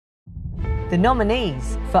The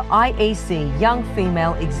nominees for IEC Young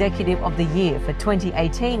Female Executive of the Year for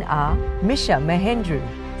 2018 are Misha Mahendru,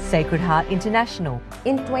 Sacred Heart International.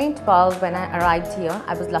 In 2012, when I arrived here,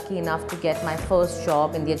 I was lucky enough to get my first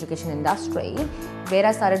job in the education industry, where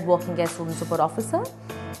I started working as student support officer.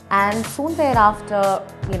 And soon thereafter,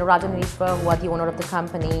 Raja and Misha, who are the owner of the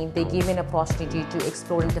company, they gave me an opportunity to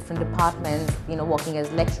explore in different departments, working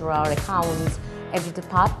as lecturer, accounts, every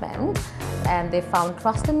department, and they found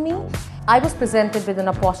trust in me. I was presented with an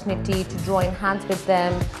opportunity to join hands with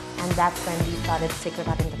them, and that's when we started Sacred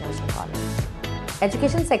Heart International College.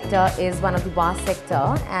 Education sector is one of the vast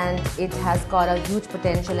sector, and it has got a huge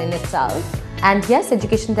potential in itself. And yes,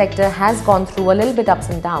 education sector has gone through a little bit ups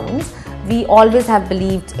and downs. We always have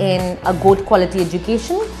believed in a good quality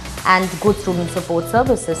education and good student support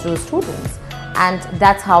services to the students. And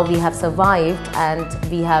that's how we have survived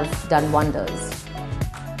and we have done wonders.